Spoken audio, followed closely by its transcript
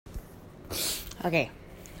Okay,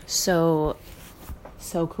 so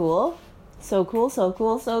cool. So cool.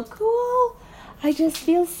 I just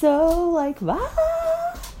feel so like,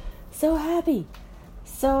 so happy.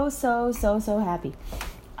 So happy.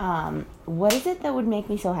 What is it that would make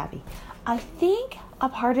me so happy? I think a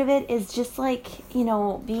part of it is just like,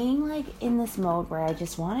 being like in this mode where I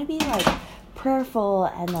just want to be like prayerful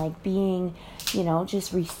and like being,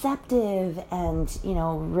 just receptive and,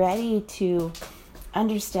 ready to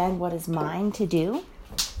understand what is mine to do.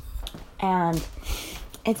 And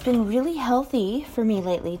it's been really healthy for me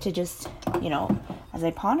lately to just, as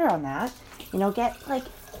I ponder on that, get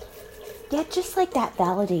just like that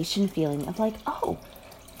validation feeling of like, oh,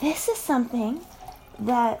 this is something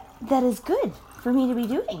that is good for me to be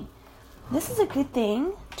doing. This is a good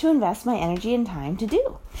thing to invest my energy and time to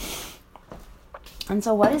do. And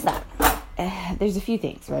so what is that? There's a few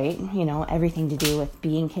things, right? Everything to do with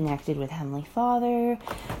being connected with Heavenly Father,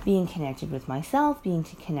 being connected with myself, being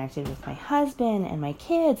connected with my husband and my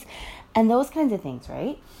kids, and those kinds of things,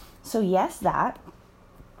 right? So yes, that.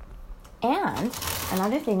 And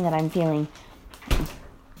another thing that I'm feeling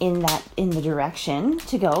in the direction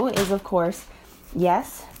to go is, of course,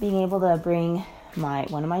 yes, being able to bring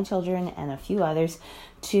one of my children and a few others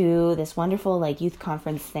to this wonderful like youth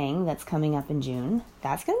conference thing that's coming up in June.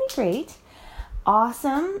 That's going to be great.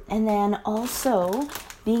 Awesome. And then also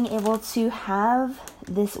being able to have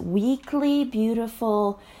this weekly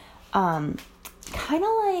beautiful kind of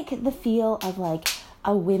like the feel of like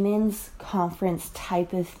a women's conference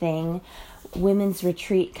type of thing, women's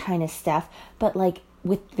retreat kind of stuff, but like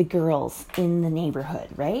with the girls in the neighborhood,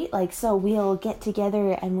 right? Like, so we'll get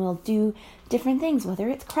together and we'll do different things, whether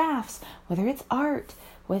it's crafts, whether it's art,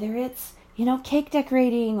 whether it's, cake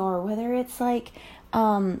decorating, or whether it's like,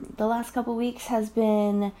 the last couple weeks has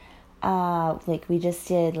been, like we just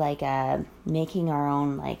did like, making our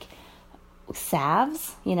own like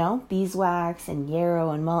salves, beeswax and yarrow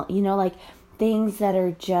and like things that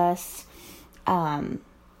are just,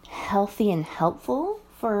 healthy and helpful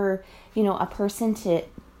for, a person to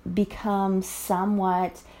become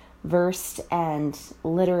somewhat versed and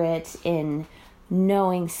literate in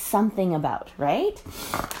knowing something about, right?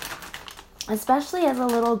 Especially as a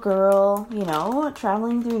little girl,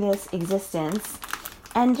 traveling through this existence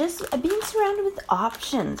and just being surrounded with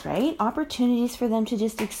options, right? Opportunities for them to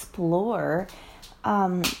just explore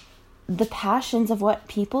the passions of what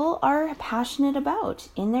people are passionate about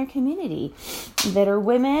in their community that are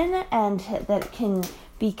women and that can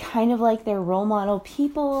be kind of like their role model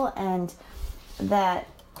people and that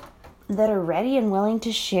are ready and willing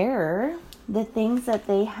to share the things that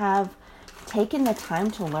they have taken the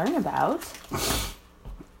time to learn about.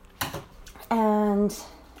 And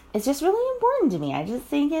it's just really important to me. I just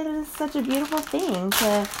think it is such a beautiful thing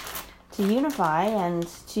to unify and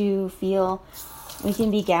to feel we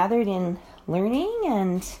can be gathered in learning,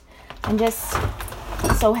 and I'm just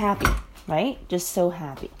so happy, right? Just so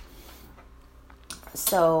happy.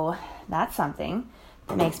 So that's something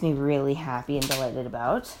that makes me really happy and delighted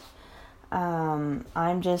about.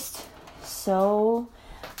 I'm just so,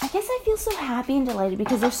 I guess I feel so happy and delighted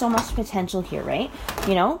because there's so much potential here, right?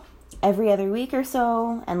 Every other week or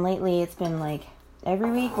so, and lately it's been like every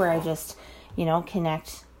week where I just,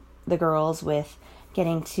 connect the girls with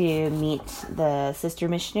getting to meet the sister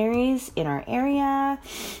missionaries in our area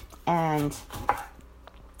and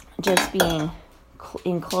just being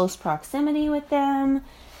in close proximity with them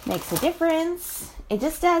makes a difference. It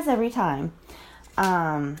just does every time.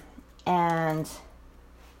 And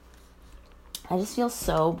I just feel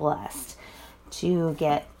so blessed to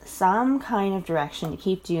get some kind of direction to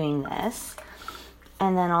keep doing this.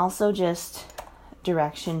 And then also just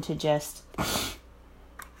direction to just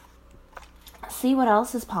see what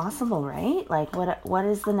else is possible, right? Like what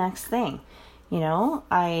is the next thing?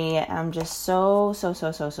 I am just so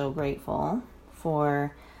grateful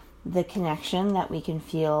for the connection that we can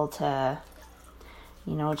feel to,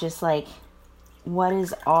 just like what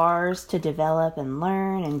is ours to develop and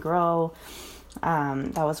learn and grow.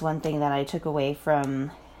 That was one thing that I took away from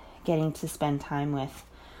getting to spend time with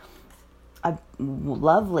a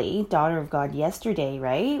lovely daughter of God yesterday,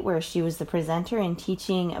 right? Where she was the presenter and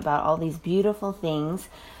teaching about all these beautiful things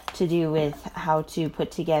to do with how to put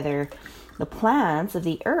together the plants of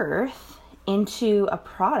the earth into a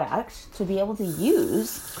product to be able to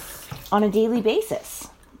use on a daily basis,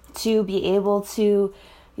 to be able to,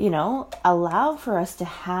 allow for us to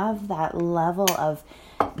have that level of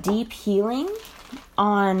deep healing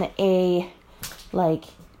on a, like,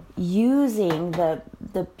 using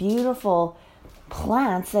the beautiful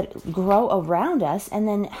plants that grow around us and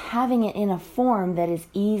then having it in a form that is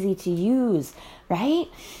easy to use, right?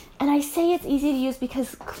 And I say it's easy to use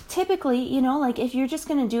because typically, like if you're just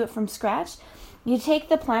going to do it from scratch, you take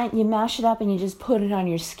the plant, you mash it up and you just put it on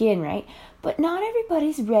your skin, right? But not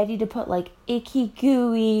everybody's ready to put like icky,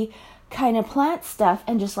 gooey kind of plant stuff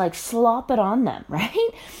and just like slop it on them, right?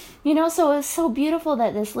 So it's so beautiful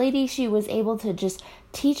that this lady, she was able to just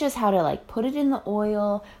teach us how to like put it in the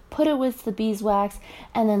oil, put it with the beeswax,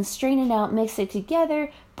 and then strain it out, mix it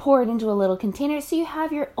together, pour it into a little container so you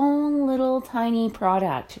have your own little tiny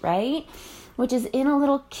product, right? Which is in a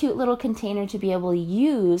little cute little container to be able to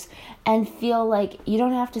use and feel like you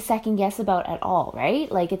don't have to second guess about at all,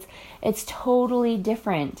 right? Like it's totally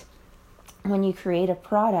different when you create a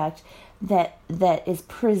product that is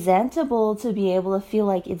presentable to be able to feel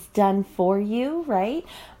like it's done for you, right?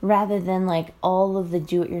 Rather than like all of the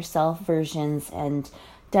do-it-yourself versions and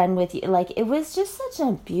done with you. Like it was just such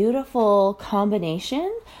a beautiful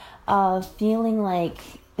combination of feeling like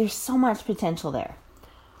there's so much potential there.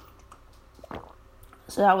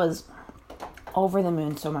 So that was over the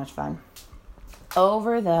moon, so much fun.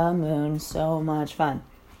 Over the moon, so much fun.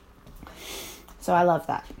 So I love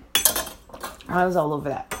that. I was all over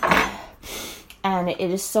that. And it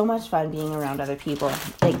is so much fun being around other people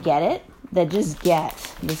that get it, that just get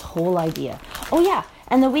this whole idea. Oh yeah,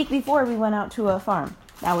 and the week before we went out to a farm.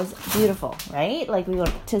 That was beautiful, right? Like we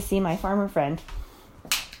went to see my farmer friend.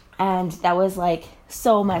 And that was like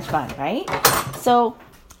so much fun, right? So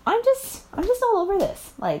I'm just all over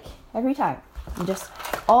this. Like every time. I'm just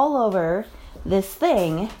all over this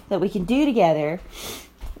thing that we can do together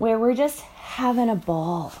where we're just having a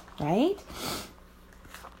ball, right?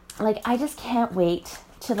 Like I just can't wait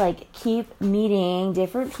to like keep meeting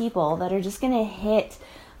different people that are just going to hit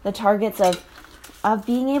the targets of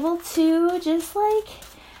being able to just like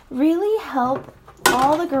really help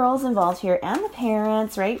all the girls involved here and the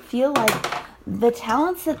parents, right? Feel like the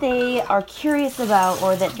talents that they are curious about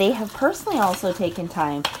or that they have personally also taken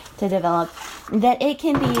time to develop, that it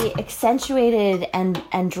can be accentuated and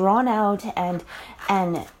drawn out and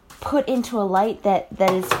put into a light that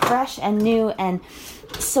is fresh and new and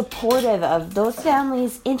supportive of those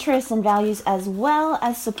families' interests and values, as well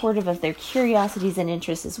as supportive of their curiosities and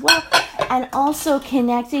interests as well, and also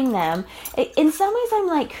connecting them. In some ways, I'm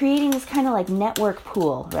like creating this kind of like network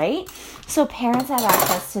pool, right? So parents have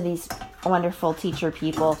access to these wonderful teacher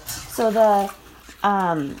people. So the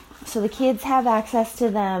kids have access to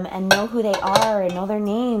them and know who they are and know their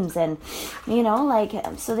names and,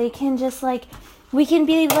 so they can just like, we can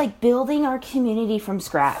be like building our community from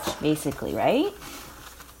scratch, basically, right?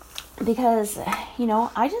 Because,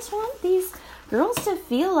 I just want these girls to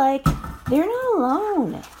feel like they're not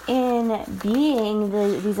alone in being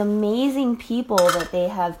these amazing people that they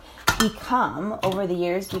have become over the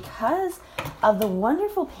years because of the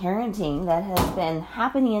wonderful parenting that has been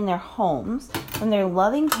happening in their homes from their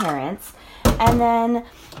loving parents. And then,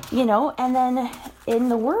 in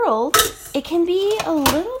the world, it can be a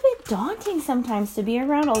little bit daunting sometimes to be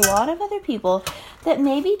around a lot of other people that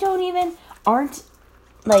maybe aren't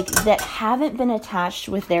like, that haven't been attached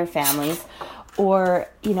with their families or,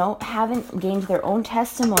 haven't gained their own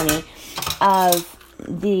testimony of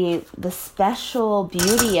the special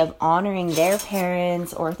beauty of honoring their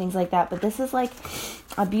parents or things like that. But this is like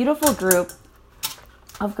a beautiful group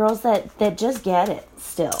of girls that just get it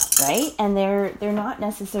still, right? And they're not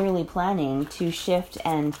necessarily planning to shift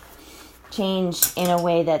and change in a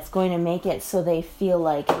way that's going to make it so they feel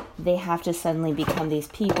like they have to suddenly become these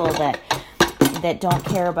people that don't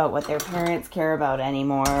care about what their parents care about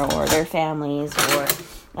anymore or their families or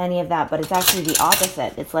any of that. But it's actually the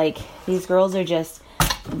opposite. It's like these girls are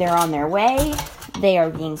they're on their way. They are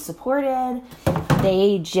being supported.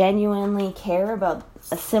 They genuinely care about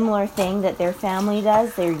a similar thing that their family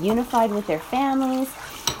does. They're unified with their families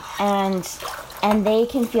and they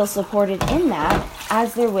can feel supported in that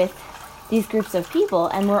as they're with these groups of people.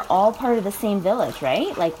 And we're all part of the same village,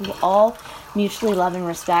 right? Like we all mutually love and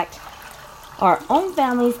respect our own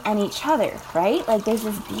families and each other, right? Like there's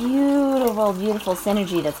this beautiful, beautiful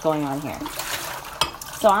synergy that's going on here.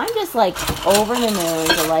 So I'm just like over the moon,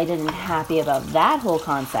 delighted and happy about that whole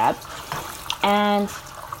concept. And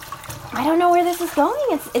I don't know where this is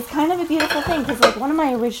going. It's kind of a beautiful thing because like one of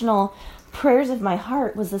my original prayers of my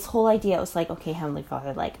heart was this whole idea. It was like, okay, Heavenly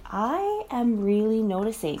Father, like I am really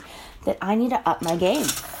noticing that I need to up my game.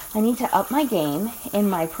 I need to up my game in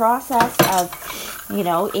my process of,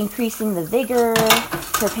 increasing the vigor,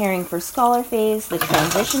 preparing for scholar phase, the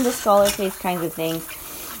transition to scholar phase kinds of things.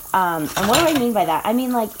 And what do I mean by that? I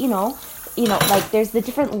mean, like, like there's the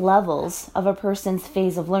different levels of a person's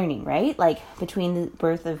phase of learning, right? Like between the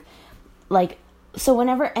birth of, like, so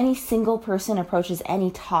whenever any single person approaches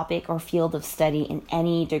any topic or field of study in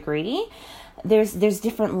any degree, there's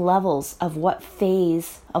different levels of what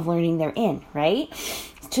phase of learning they're in, right?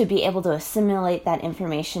 To be able to assimilate that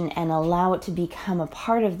information and allow it to become a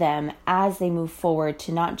part of them as they move forward,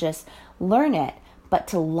 to not just learn it, but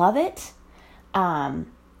to love it, and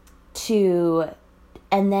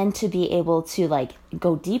then to be able to like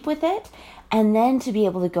go deep with it, and then to be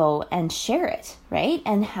able to go and share it, right?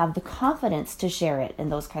 And have the confidence to share it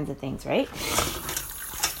and those kinds of things, right?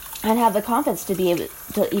 And have the confidence to be able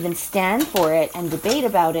to even stand for it and debate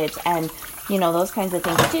about it and, those kinds of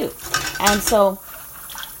things too. And so,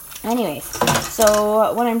 anyways,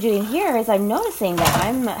 so what I'm doing here is I'm noticing that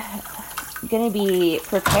I'm going to be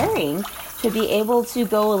preparing to be able to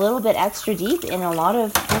go a little bit extra deep in a lot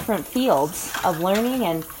of different fields of learning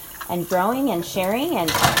and growing and sharing.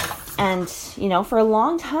 And for a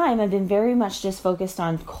long time, I've been very much just focused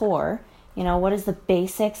on core. What is the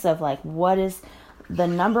basics of like, what is the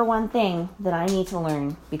number one thing that I need to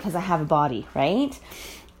learn because I have a body, right?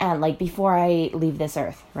 And like before I leave this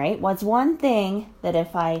earth, right? What's one thing that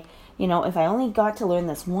if I only got to learn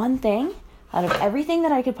this one thing out of everything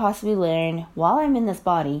that I could possibly learn while I'm in this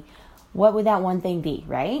body, what would that one thing be,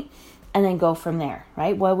 right? And then go from there,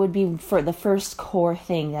 right? What would be for the first core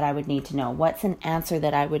thing that I would need to know? What's an answer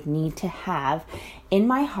that I would need to have in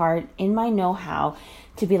my heart, in my know-how,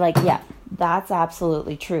 to be like, yeah, that's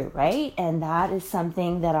absolutely true, right? And that is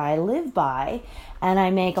something that I live by, and I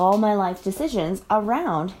make all my life decisions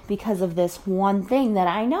around because of this one thing that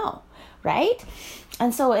I know, right?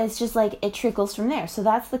 And so it's just like it trickles from there. So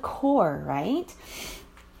that's the core, right?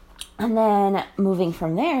 And then moving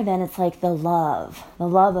from there, then it's like the love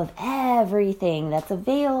of everything that's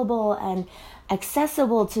available and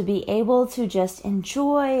accessible to be able to just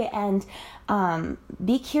enjoy and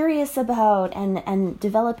be curious about and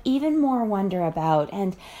develop even more wonder about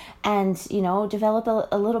and develop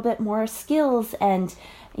a little bit more skills and,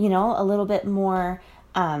 a little bit more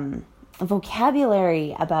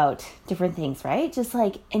vocabulary about different things, right? Just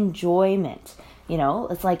like enjoyment.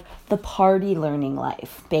 It's like the party learning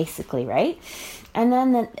life, basically, right? And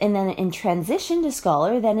then in transition to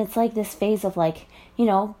scholar, then it's like this phase of like,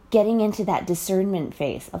 getting into that discernment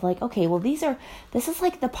phase of like, okay, well, this is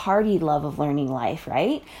like the party love of learning life,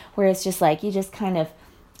 right? Where it's just like, you just kind of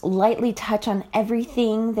lightly touch on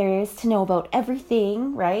everything there is to know about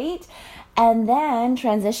everything, right? And then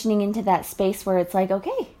transitioning into that space where it's like,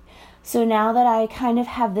 okay, so now that I kind of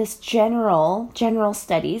have this general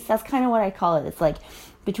studies, that's kind of what I call it. It's like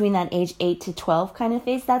between that age 8 to 12 kind of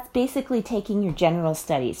phase. That's basically taking your general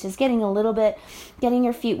studies, just getting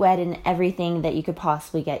your feet wet in everything that you could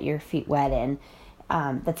possibly get your feet wet in.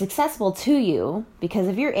 That's accessible to you because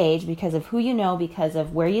of your age, because of who you know, because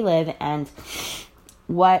of where you live and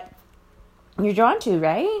what you're drawn to,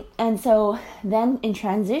 right? And so then in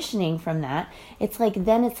transitioning from that, it's like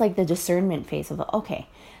the discernment phase of, okay,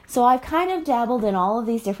 so I've kind of dabbled in all of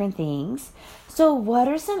these different things. So what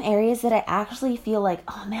are some areas that I actually feel like,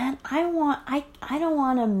 oh man, I don't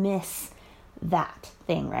want to miss that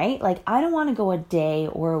thing, right? Like I don't want to go a day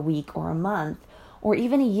or a week or a month or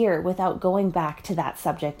even a year without going back to that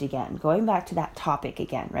subject again, going back to that topic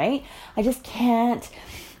again, right? I just can't,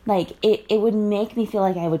 like it would make me feel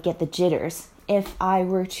like I would get the jitters if I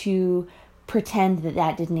were to pretend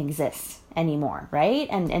that didn't exist anymore, right?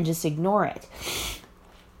 And just ignore it.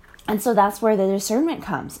 And so that's where the discernment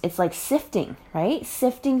comes. It's like sifting, right?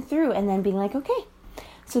 Sifting through and then being like, okay,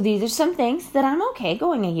 so these are some things that I'm okay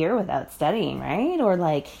going a year without studying, right? Or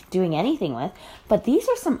like doing anything with. But these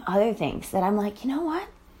are some other things that I'm like, you know what?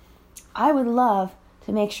 I would love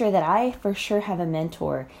to make sure that I for sure have a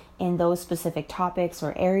mentor in those specific topics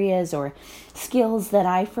or areas or skills that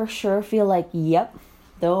I for sure feel like, yep,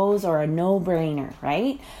 those are a no-brainer,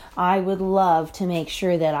 right? I would love to make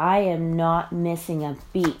sure that I am not missing a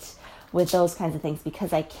beat with those kinds of things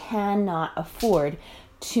because I cannot afford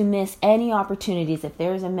to miss any opportunities. If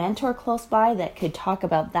there's a mentor close by that could talk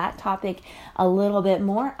about that topic a little bit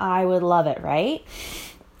more, I would love it, right?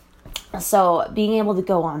 So being able to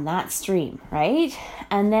go on that stream, right?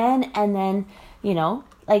 And then,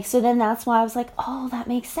 so then that's why I was like, oh, that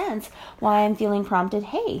makes sense. Why I'm feeling prompted,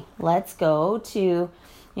 hey, let's go to,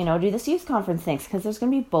 do this youth conference things because there's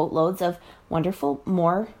going to be boatloads of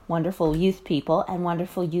more wonderful youth people and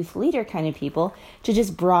wonderful youth leader kind of people to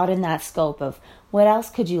just broaden that scope of what else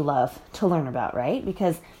could you love to learn about, right?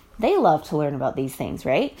 Because they love to learn about these things,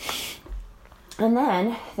 right? And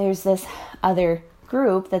then there's this other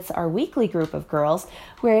group that's our weekly group of girls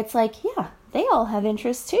where it's like, yeah, they all have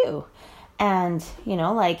interests too. And,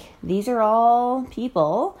 like, these are all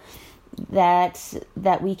people that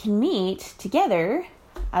we can meet together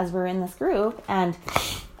as we're in this group and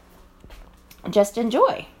just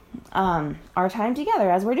enjoy our time together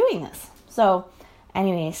as we're doing this. So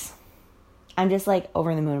anyways, I'm just like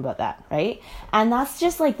over the moon about that, right? And that's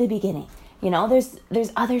just like the beginning.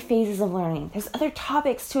 There's other phases of learning. There's other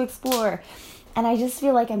topics to explore. And I just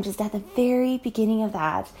feel like I'm just at the very beginning of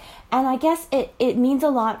that. And I guess it means a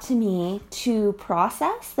lot to me to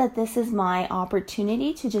process that this is my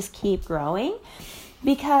opportunity to just keep growing,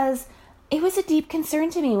 because it was a deep concern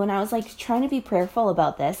to me when I was like trying to be prayerful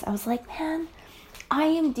about this. I was like, man, I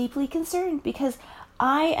am deeply concerned because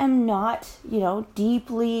I am not,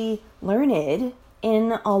 deeply learned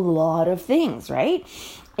in a lot of things, right?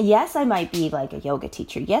 Yes, I might be like a yoga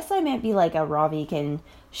teacher. Yes, I might be like a raw vegan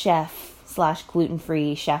chef /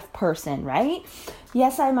 gluten-free chef person, right?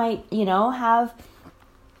 Yes, I might, have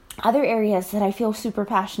other areas that I feel super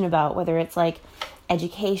passionate about, whether it's like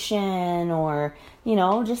education or,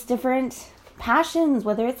 just different passions,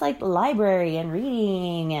 whether it's like library and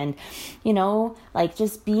reading and, like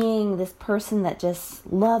just being this person that just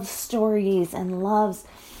loves stories and loves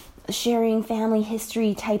sharing family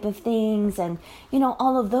history type of things and,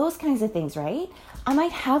 all of those kinds of things, right? I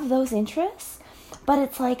might have those interests, but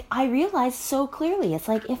it's like, I realize so clearly, it's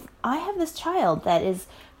like, if I have this child that is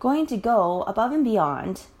going to go above and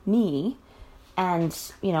beyond me and,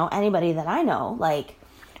 anybody that I know, like,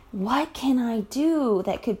 what can I do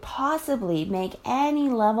that could possibly make any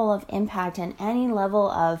level of impact and any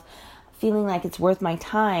level of feeling like it's worth my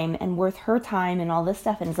time and worth her time and all this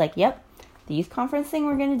stuff? And it's like, yep, the youth conference thing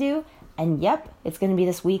we're going to do. And yep, it's going to be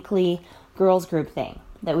this weekly girls group thing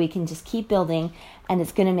that we can just keep building, and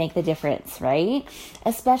it's going to make the difference, right?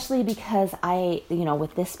 Especially because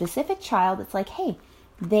with this specific child, it's like, hey,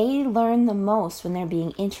 they learn the most when they're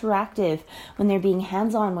being interactive, when they're being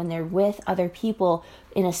hands-on, when they're with other people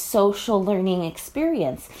in a social learning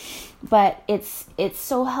experience. But it's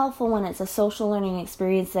so helpful when it's a social learning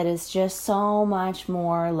experience that is just so much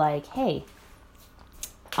more like, hey,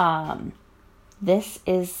 this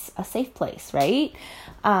is a safe place, right?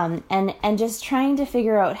 And just trying to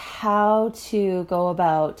figure out how to go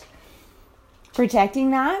about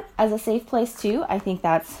protecting that as a safe place too. I think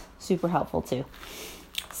that's super helpful too.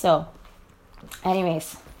 So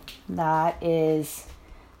anyways, that is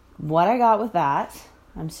what I got with that.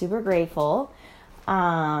 I'm super grateful.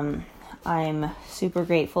 I'm super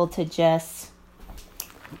grateful to just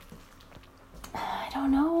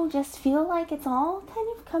just feel like it's all kind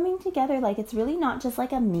of coming together. Like, it's really not just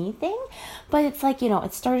like a me thing, but it's like,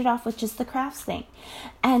 it started off with just the crafts thing.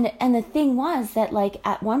 And the thing was that, like,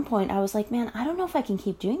 at one point I was like, man, I don't know if I can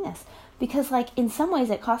keep doing this, because like in some ways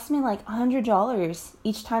it costs me like $100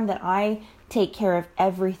 each time that I take care of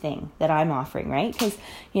everything that I'm offering, right? Because,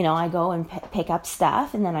 I go and pick up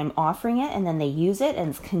stuff and then I'm offering it and then they use it and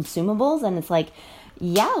it's consumables, and it's like,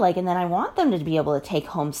 yeah, like, and then I want them to be able to take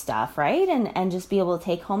home stuff, right? And just be able to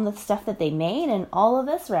take home the stuff that they made and all of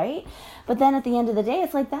this, right? But then at the end of the day,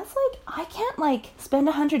 it's like, that's like, I can't like spend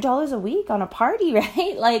 $100 a week on a party,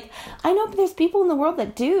 right? Like, I know there's people in the world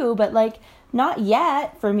that do, but like, not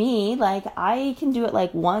yet for me. Like, I can do it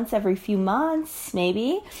like once every few months,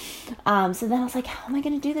 maybe. So then I was like, how am I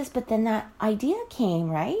going to do this? But then that idea came,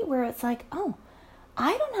 right? Where it's like, oh,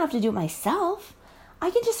 I don't have to do it myself. I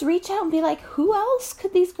can just reach out and be like, who else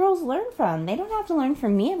could these girls learn from? They don't have to learn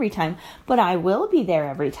from me every time, but I will be there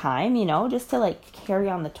every time, just to like carry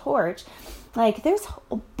on the torch. Like, there's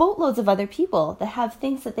boatloads of other people that have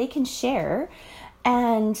things that they can share,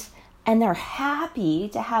 and they're happy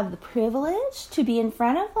to have the privilege to be in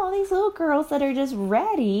front of all these little girls that are just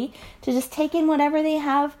ready to just take in whatever they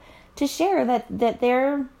have to share, that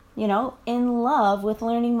they're, in love with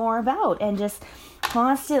learning more about, and just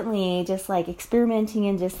constantly just like experimenting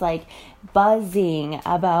and just like buzzing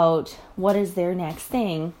about what is their next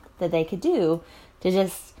thing that they could do to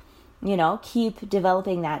just, keep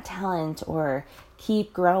developing that talent or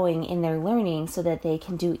keep growing in their learning so that they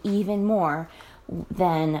can do even more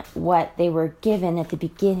than what they were given at the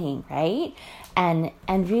beginning, right? And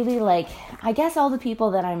really, like, I guess all the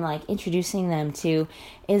people that I'm like introducing them to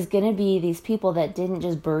is going to be these people that didn't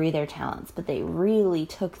just bury their talents, but they really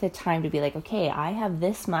took the time to be like, okay, I have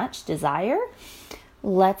this much desire.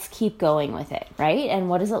 Let's keep going with it, right? And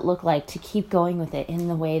what does it look like to keep going with it in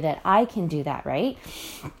the way that I can do that, right?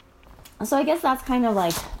 So I guess that's kind of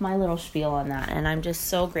like my little spiel on that. And I'm just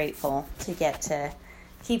so grateful to get to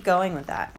keep going with that.